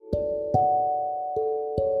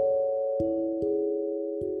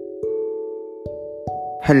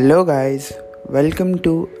Hello, guys. Welcome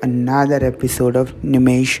to another episode of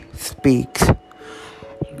Nimesh Speaks.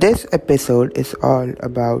 This episode is all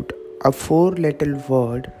about a four-letter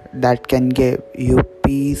word that can give you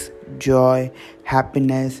peace, joy,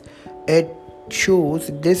 happiness. It shows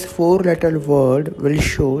this four-letter word will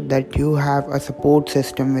show that you have a support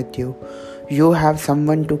system with you. You have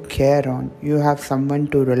someone to care on. You have someone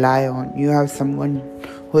to rely on. You have someone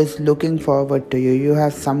who is looking forward to you. You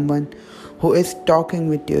have someone who is talking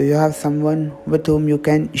with you. You have someone with whom you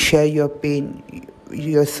can share your pain,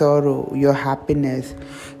 your sorrow, your happiness.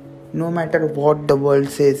 No matter what the world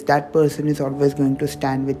says, that person is always going to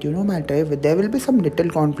stand with you. No matter if there will be some little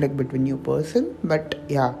conflict between you person, but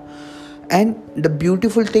yeah. And the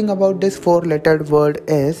beautiful thing about this four-lettered word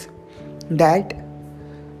is that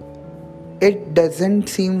it doesn't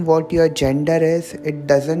seem what your gender is. It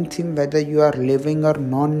doesn't seem whether you are living or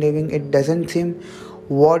non-living. It doesn't seem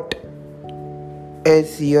what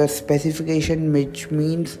is your specification, which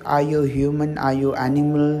means are you human, are you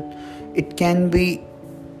animal. It can be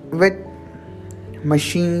with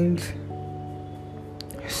machines.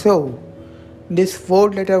 So this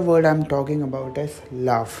four-letter word I'm talking about is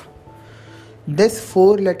love. This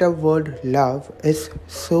four-letter word love is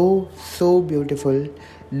so beautiful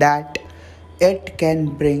that it can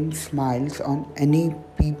bring smiles on any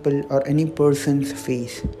people or any person's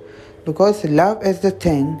face, because love is the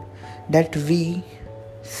thing that we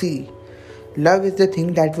see. Love is the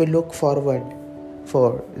thing that we look forward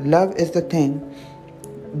for. Love is the thing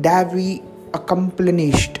that we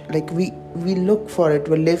accomplished. Like we look for it,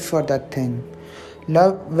 we live for that thing.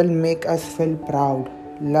 Love will make us feel proud.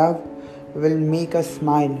 Love will make us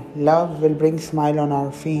smile. Love will bring smile on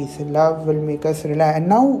our face. Love will make us relax. And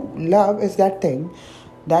now love is that thing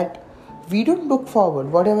that we don't look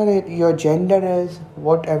forward. Whatever your gender is,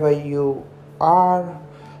 whatever you are,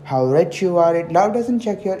 how rich you are, love doesn't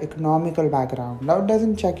check your economical background. Love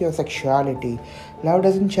doesn't check your sexuality. Love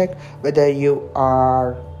doesn't check whether you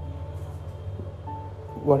are,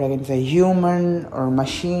 human or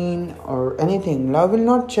machine or anything. Love will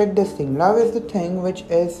not check this thing. Love is the thing which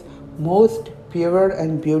is most pure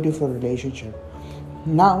and beautiful relationship.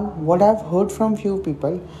 Now, what I've heard from few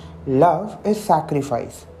people, love is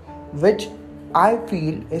sacrifice, which I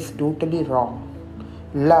feel is totally wrong.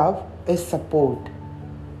 Love is support.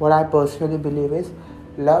 What I personally believe is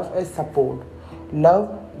love is support. Love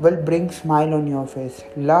will bring smile on your face.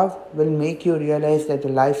 Love will make you realize that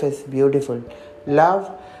life is beautiful. Love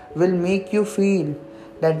will make you feel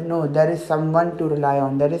that no, there is someone to rely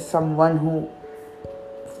on. There is someone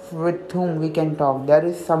with whom we can talk. There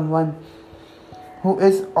is someone who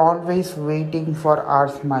is always waiting for our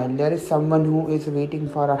smile. There is someone who is waiting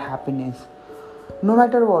for our happiness. No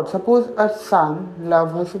matter what, suppose a son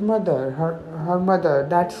loves his mother, her mother,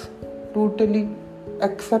 that's totally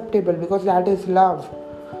acceptable because that is love.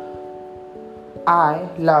 I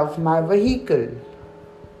love my vehicle.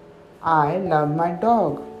 I love my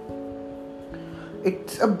dog.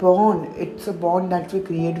 It's a bond that we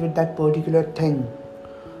create with that particular thing.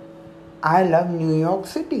 I love New York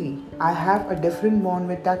City. I have a different bond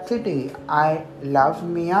with that city. I love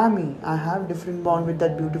Miami. I have different bond with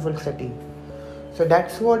that beautiful city. So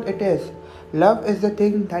that's what it is. Love is the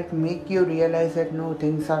thing that make you realize that no,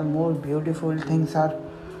 things are more beautiful, things are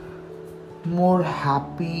more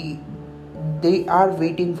happy. They are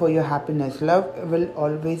waiting for your happiness. Love will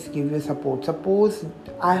always give you support. Suppose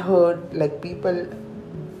I heard like people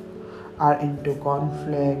are into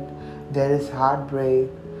conflict, there is heartbreak.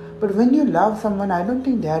 But when you love someone, I don't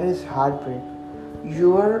think there is heartbreak.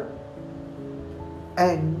 Your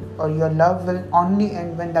end or your love will only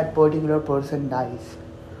end when that particular person dies.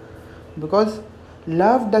 Because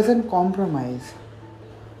love doesn't compromise.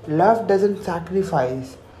 Love doesn't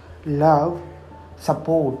sacrifice. Love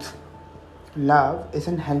supports. Love is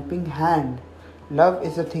an helping hand. Love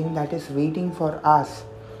is a thing that is waiting for us.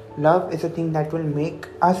 Love is a thing that will make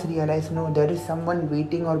us realize no, there is someone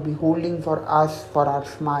waiting or beholding for us for our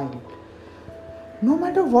smile. No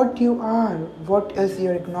matter what you are, what is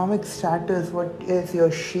your economic status, what is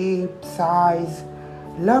your shape, size,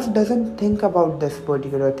 love doesn't think about this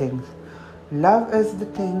particular things. Love is the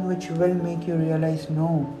thing which will make you realize,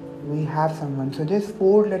 no, we have someone. So this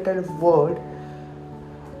four-letter word,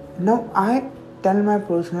 now I tell my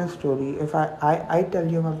personal story. If I tell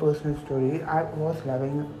you my personal story, I was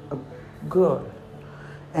loving a girl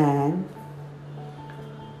and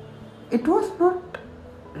it was not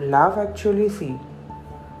love actually. See,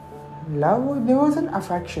 love, there was an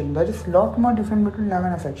affection. There is a lot more difference between love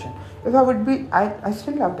and affection. If I would be, I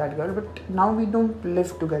still love that girl, but now we don't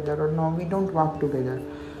live together or now we don't work together.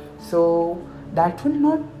 So that will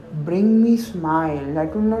not bring me smile,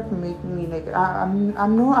 that will not make me like I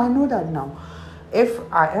know that now. If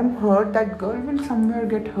I am hurt, that girl will somewhere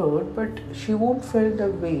get hurt, but she won't feel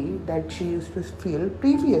the way that she used to feel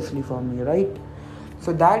previously for me, right?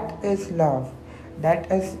 So that is love.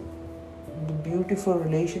 That is the beautiful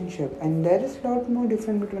relationship, and there is a lot more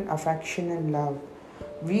difference between affection and love.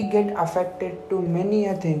 We get affected to many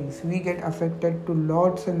things. We get affected to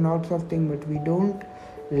lots and lots of things, but we don't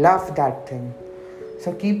love that thing.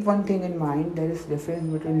 So keep one thing in mind: there is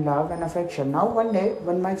difference between love and affection. Now one day,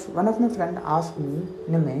 when one of my friend asked me,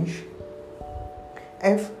 Nimesh,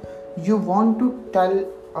 if you want to tell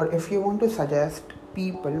or if you want to suggest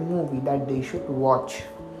people movie that they should watch,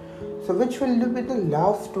 so which will be the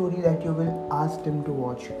love story that you will ask them to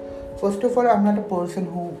watch? First of all, I'm not a person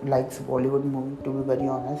who likes Bollywood movie, to be very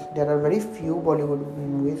honest. There are very few Bollywood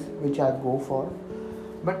movies which I go for.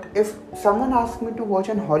 But if someone asks me to watch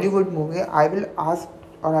an Hollywood movie, I will ask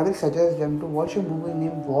or I will suggest them to watch a movie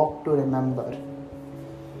named Walk to Remember.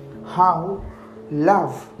 How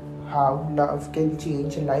love, how love can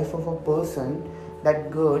change the life of a person.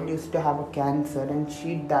 That girl used to have a cancer and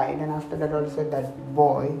she died, and after that also that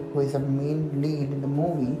boy, who is a main lead in the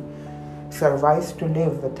movie, survives to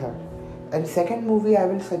live with her. And second movie I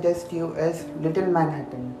will suggest you is Little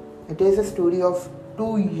Manhattan. It is a story of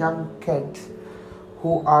two young kids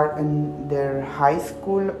who are in their high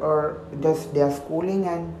school or just their schooling,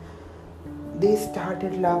 and they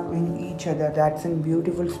started loving each other. That's a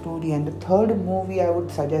beautiful story. And the third movie I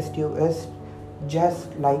would suggest you is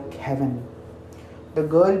Just Like Heaven. The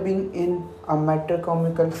girl being in a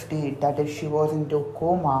metacomical state, that is, she was into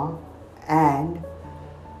coma, and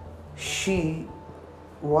she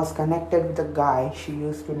was connected with a guy she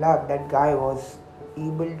used to love. That guy was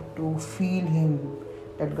able to feel him.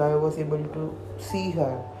 That guy was able to see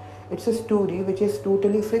her. It's a story which is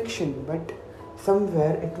totally fiction, but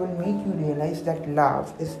somewhere it will make you realize that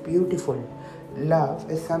love is beautiful. Love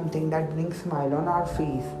is something that brings smile on our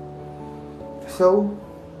face. So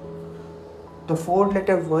the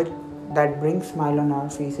four-letter word that brings smile on our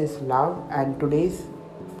face is love, and today's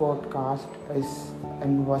podcast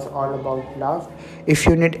was all about love. If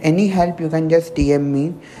you need any help, you can just DM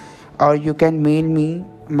me or you can mail me.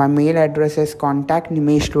 My mail address is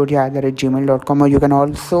contactnimeshlodia@gmail.com, or you can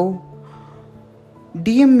also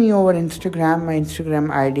DM me over Instagram. My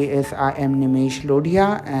Instagram ID is I am Nimesh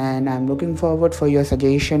Lodia, and I'm looking forward for your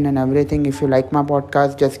suggestion and everything. If you like my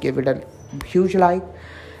podcast, just give it a huge like,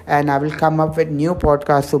 and I will come up with new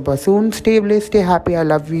podcast super soon. Stay blessed, stay happy. I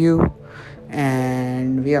love you,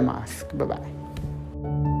 and wear a mask. Bye bye.